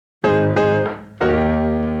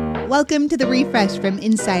Welcome to The Refresh from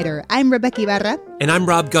Insider. I'm Rebecca Ibarra. And I'm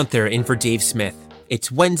Rob Gunther, in for Dave Smith. It's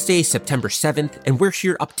Wednesday, September 7th, and we're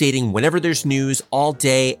here updating whenever there's news all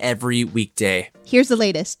day, every weekday. Here's the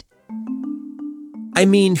latest. I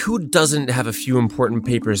mean, who doesn't have a few important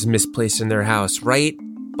papers misplaced in their house, right?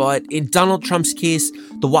 But in Donald Trump's case,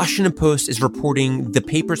 the Washington Post is reporting the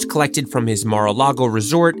papers collected from his Mar-a-Lago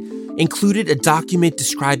resort included a document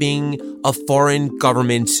describing a foreign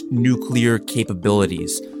government's nuclear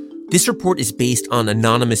capabilities. This report is based on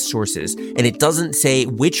anonymous sources, and it doesn't say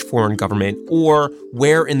which foreign government or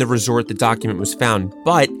where in the resort the document was found.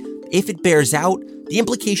 But if it bears out, the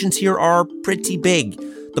implications here are pretty big.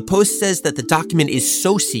 The Post says that the document is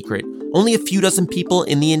so secret, only a few dozen people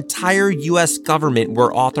in the entire U.S. government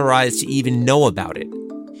were authorized to even know about it.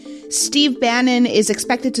 Steve Bannon is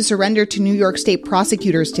expected to surrender to New York State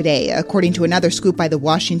prosecutors today, according to another scoop by the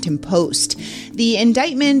Washington Post. The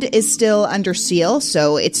indictment is still under seal,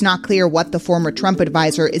 so it's not clear what the former Trump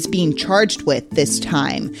advisor is being charged with this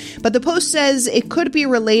time. But the Post says it could be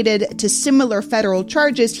related to similar federal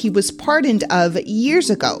charges he was pardoned of years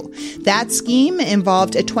ago. That scheme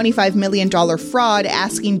involved a $25 million fraud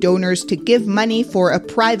asking donors to give money for a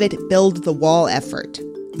private Build the Wall effort.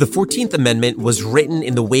 The 14th Amendment was written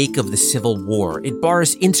in the wake of the Civil War. It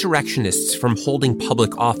bars insurrectionists from holding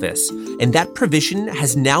public office, and that provision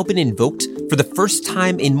has now been invoked for the first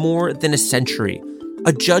time in more than a century.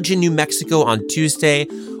 A judge in New Mexico on Tuesday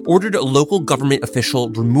ordered a local government official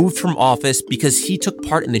removed from office because he took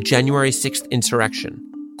part in the January 6th insurrection.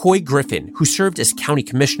 Coy Griffin, who served as county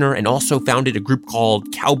commissioner and also founded a group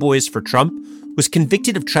called Cowboys for Trump, was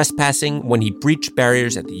convicted of trespassing when he breached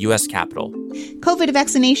barriers at the U.S. Capitol. COVID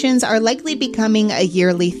vaccinations are likely becoming a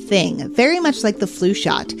yearly thing, very much like the flu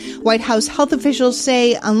shot. White House health officials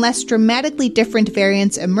say unless dramatically different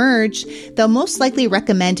variants emerge, they'll most likely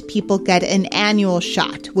recommend people get an annual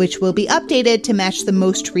shot, which will be updated to match the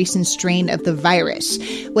most recent strain of the virus.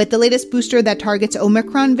 With the latest booster that targets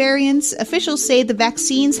Omicron variants, officials say the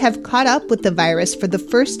vaccines have caught up with the virus for the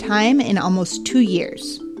first time in almost 2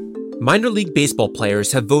 years. Minor League Baseball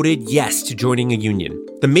players have voted yes to joining a union.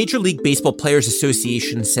 The Major League Baseball Players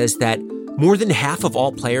Association says that more than half of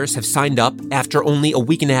all players have signed up after only a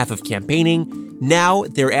week and a half of campaigning. Now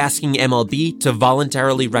they're asking MLB to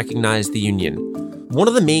voluntarily recognize the union. One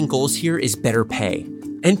of the main goals here is better pay.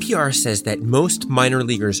 NPR says that most minor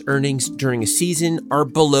leaguers' earnings during a season are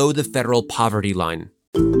below the federal poverty line.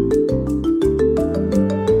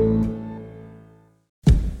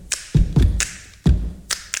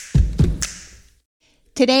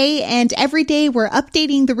 Today and every day, we're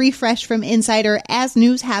updating the Refresh from Insider as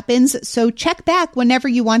news happens, so check back whenever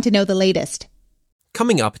you want to know the latest.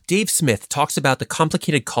 Coming up, Dave Smith talks about the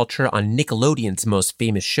complicated culture on Nickelodeon's most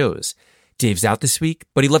famous shows. Dave's out this week,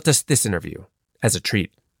 but he left us this interview as a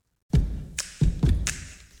treat.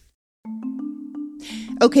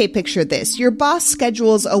 Okay, picture this. Your boss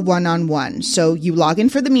schedules a one-on-one, so you log in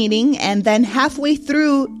for the meeting, and then halfway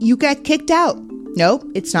through, you get kicked out. Nope,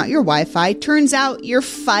 it's not your Wi-Fi. Turns out you're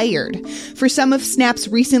fired. For some of Snap's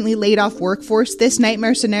recently laid off workforce, this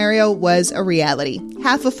nightmare scenario was a reality.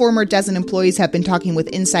 Half a former dozen employees have been talking with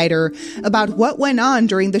Insider about what went on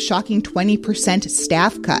during the shocking 20%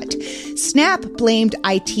 staff cut. Snap blamed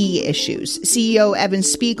IT issues. CEO Evan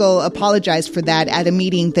Spiegel apologized for that at a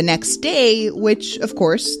meeting the next day, which, of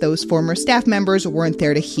course, those former staff members weren't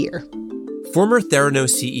there to hear. Former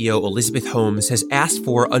Theranos CEO Elizabeth Holmes has asked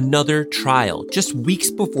for another trial just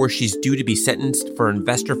weeks before she's due to be sentenced for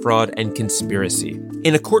investor fraud and conspiracy.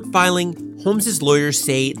 In a court filing, Holmes' lawyers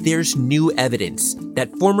say there's new evidence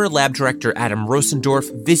that former lab director Adam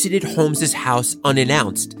Rosendorf visited Holmes' house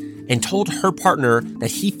unannounced and told her partner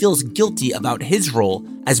that he feels guilty about his role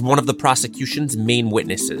as one of the prosecution's main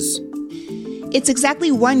witnesses. It's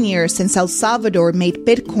exactly 1 year since El Salvador made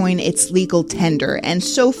Bitcoin its legal tender, and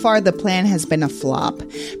so far the plan has been a flop.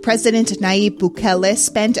 President Nayib Bukele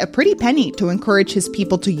spent a pretty penny to encourage his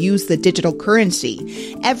people to use the digital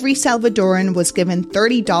currency. Every Salvadoran was given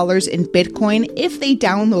 $30 in Bitcoin if they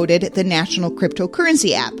downloaded the national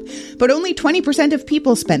cryptocurrency app. But only 20% of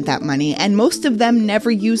people spent that money, and most of them never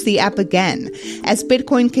used the app again. As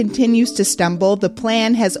Bitcoin continues to stumble, the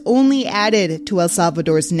plan has only added to El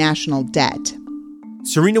Salvador's national debt.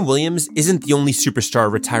 Serena Williams isn't the only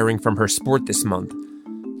superstar retiring from her sport this month.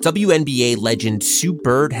 WNBA legend Sue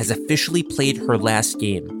Bird has officially played her last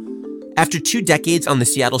game. After 2 decades on the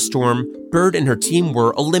Seattle Storm, Bird and her team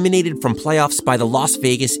were eliminated from playoffs by the Las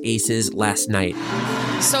Vegas Aces last night.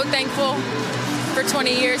 So thankful for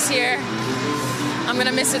 20 years here. I'm going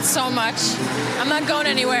to miss it so much. I'm not going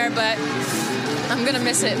anywhere, but I'm going to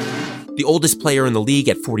miss it. the oldest player in the league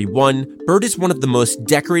at 41, Bird is one of the most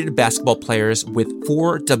decorated basketball players with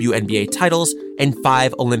 4 WNBA titles and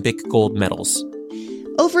 5 Olympic gold medals.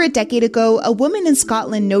 Over a decade ago, a woman in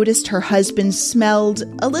Scotland noticed her husband smelled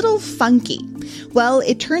a little funky. Well,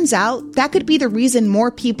 it turns out that could be the reason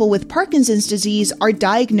more people with Parkinson's disease are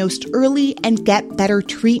diagnosed early and get better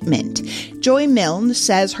treatment. Joy Milne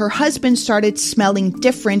says her husband started smelling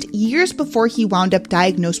different years before he wound up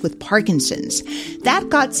diagnosed with Parkinson's. That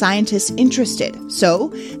got scientists interested. So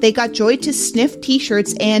they got Joy to sniff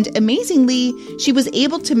t-shirts, and amazingly, she was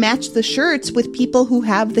able to match the shirts with people who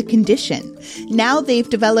have the condition. Now they've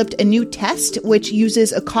developed a new test which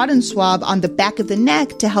uses a cotton swab on the back of the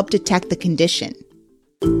neck to help detect the condition.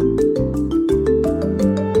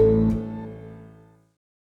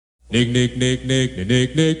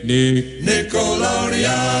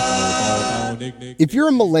 If you're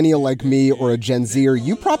a millennial like me or a Gen Zer,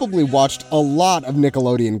 you probably watched a lot of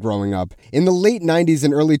Nickelodeon growing up. In the late 90s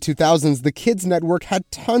and early 2000s, the Kids Network had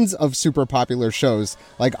tons of super popular shows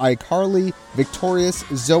like iCarly, Victorious,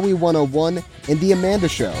 Zoey 101, and The Amanda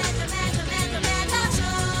Show.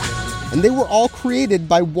 And they were all created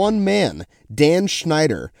by one man, Dan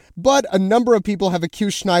Schneider. But a number of people have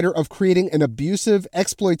accused Schneider of creating an abusive,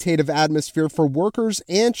 exploitative atmosphere for workers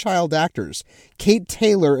and child actors. Kate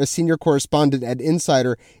Taylor, a senior correspondent at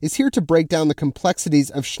Insider, is here to break down the complexities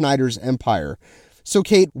of Schneider's empire. So,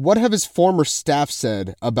 Kate, what have his former staff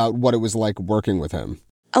said about what it was like working with him?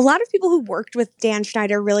 A lot of people who worked with Dan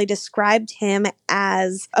Schneider really described him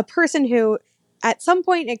as a person who, at some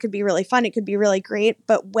point, it could be really fun, it could be really great,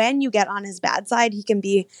 but when you get on his bad side, he can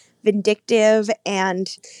be vindictive. And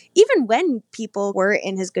even when people were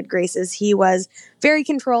in his good graces, he was very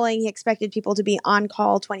controlling. He expected people to be on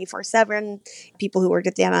call 24/7. People who worked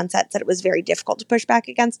at Dan on set said it was very difficult to push back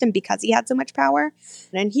against him because he had so much power.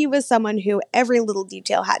 And he was someone who every little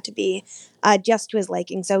detail had to be just to his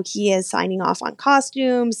liking. So he is signing off on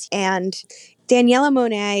costumes. And Daniela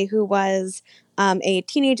Monet, who was a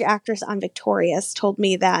teenage actress on Victorious, told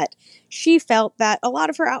me that she felt that a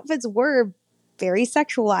lot of her outfits were very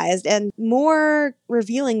sexualized and more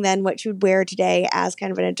revealing than what she would wear today as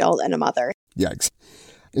kind of an adult and a mother. Yikes.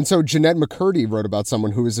 And so Jeanette McCurdy wrote about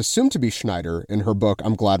someone who is assumed to be Schneider in her book,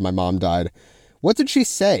 I'm Glad My Mom Died. What did she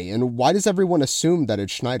say, and why does everyone assume that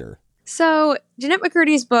it's Schneider? So Jeanette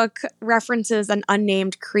McCurdy's book references an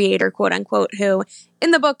unnamed creator, quote unquote, who in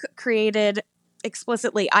the book created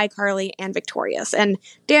explicitly iCarly and Victorious. And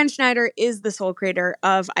Dan Schneider is the sole creator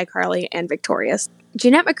of iCarly and Victorious.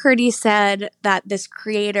 Jeanette McCurdy said that this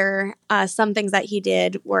creator, some things that he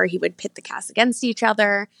did were he would pit the cast against each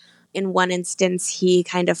other. In one instance, he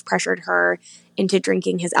kind of pressured her into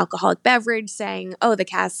drinking his alcoholic beverage, saying, oh, the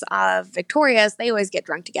cast of Victorious, they always get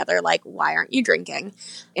drunk together. Like, why aren't you drinking?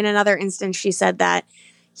 In another instance, she said that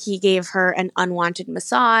he gave her an unwanted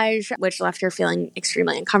massage, which left her feeling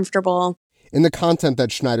extremely uncomfortable. And the content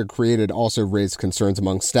that Schneider created also raised concerns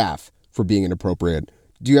among staff for being inappropriate.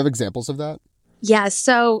 Do you have examples of that? Yeah,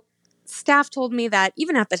 so staff told me that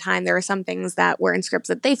even at the time, there were some things that were in scripts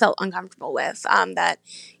that they felt uncomfortable with, that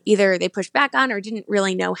either they pushed back on or didn't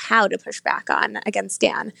really know how to push back on against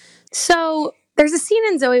Dan. So there's a scene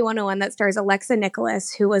in Zoey 101 that stars Alexa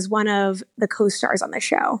Nicholas, who was one of the co-stars on the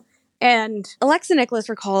show. And Alexa Nicholas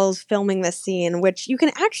recalls filming this scene, which you can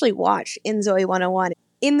actually watch in Zoey 101.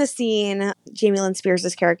 In the scene, Jamie Lynn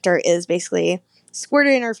Spears' character is basically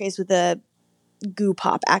squirted in her face with a goo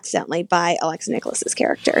pop accidentally by Alexa Nicholas's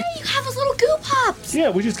character. Hey, you have those little goo pops!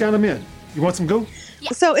 Yeah, we just got them in. You want some goo?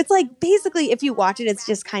 Yeah. So it's like, basically, if you watch it, it's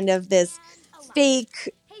just kind of this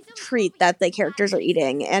fake treat that the characters are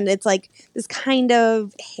eating. And it's like this kind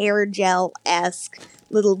of hair gel-esque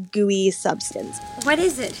little gooey substance. What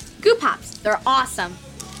is it? Goo pops. They're awesome.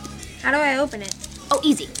 How do I open it? Oh,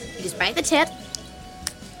 easy. You just bite the tip.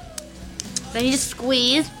 Then you just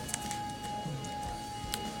squeeze.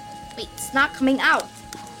 Wait, it's not coming out.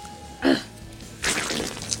 Ugh.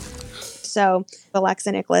 So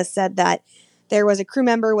Alexa Nicholas said that there was a crew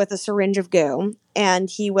member with a syringe of goo, and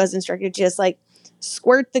he was instructed to just like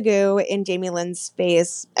squirt the goo in Jamie Lynn's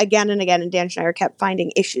face again and again. And Dan Schneider kept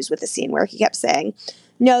finding issues with the scene where he kept saying,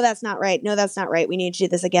 no, that's not right. No, that's not right. We need to do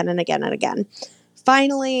this again and again and again.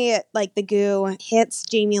 Finally, like the goo hits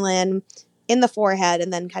Jamie Lynn in the forehead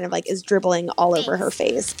and then kind of like is dribbling all over her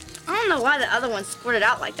face. I don't know why the other one squirted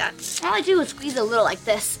out like that. All I do is squeeze a little like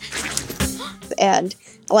this. And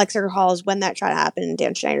Alexa recalls when that shot happened,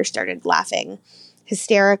 Dan Schneider started laughing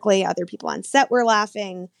hysterically. Other people on set were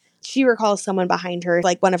laughing. She recalls someone behind her,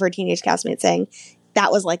 like one of her teenage castmates, saying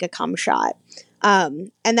that was like a cum shot.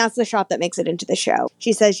 And that's the shot that makes it into the show.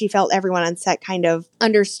 She says she felt everyone on set kind of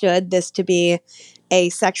understood this to be a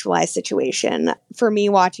sexualized situation. For me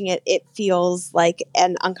watching it, it feels like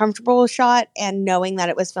an uncomfortable shot, and knowing that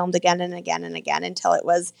it was filmed again and again and again until it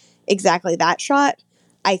was exactly that shot,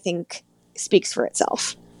 I think speaks for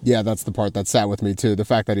itself. Yeah, that's the part that sat with me too. The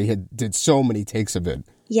fact that he did so many takes of it.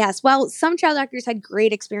 Yes. Well, some child actors had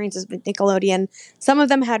great experiences with Nickelodeon. Some of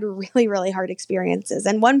them had really, really hard experiences.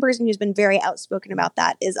 And one person who's been very outspoken about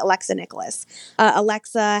that is Alexa Nicholas.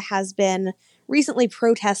 Alexa has been recently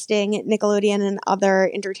protesting Nickelodeon and other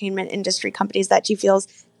entertainment industry companies that she feels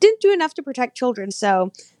didn't do enough to protect children.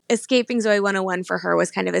 So escaping Zoe 101 for her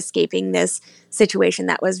was kind of escaping this situation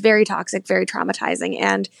that was very toxic, very traumatizing,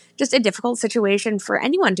 and just a difficult situation for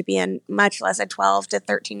anyone to be in, much less a 12 to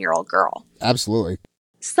 13-year-old girl. Absolutely.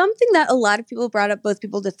 Something that a lot of people brought up, both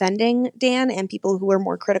people defending Dan and people who were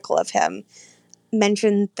more critical of him,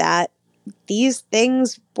 mentioned that these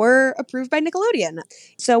things were approved by Nickelodeon.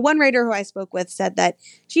 So one writer who I spoke with said that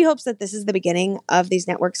she hopes that this is the beginning of these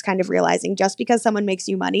networks kind of realizing just because someone makes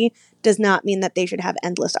you money does not mean that they should have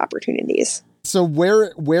endless opportunities. So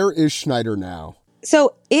where is Schneider now?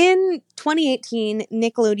 So in 2018,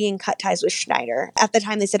 Nickelodeon cut ties with Schneider. At the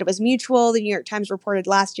time, they said it was mutual. The New York Times reported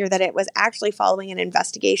last year that it was actually following an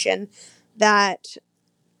investigation that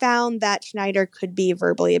found that Schneider could be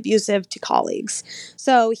verbally abusive to colleagues.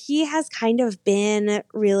 So he has kind of been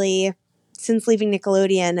really, since leaving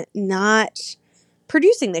Nickelodeon, not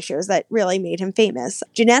producing the shows that really made him famous.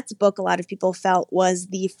 Jeanette's book, a lot of people felt, was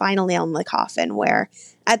the final nail in the coffin, where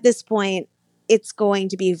at this point, it's going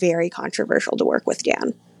to be very controversial to work with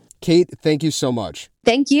Dan. Kate, thank you so much.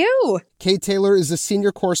 Thank you. Kate Taylor is a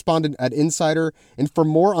senior correspondent at Insider, and for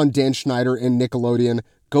more on Dan Schneider and Nickelodeon,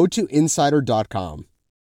 go to insider.com.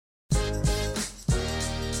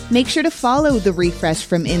 Make sure to follow The Refresh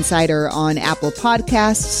from Insider on Apple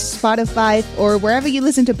Podcasts, Spotify, or wherever you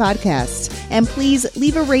listen to podcasts. And please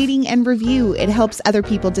leave a rating and review. It helps other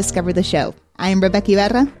people discover the show. I am Rebecca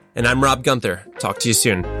Ibarra. And I'm Rob Gunther. Talk to you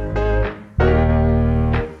soon.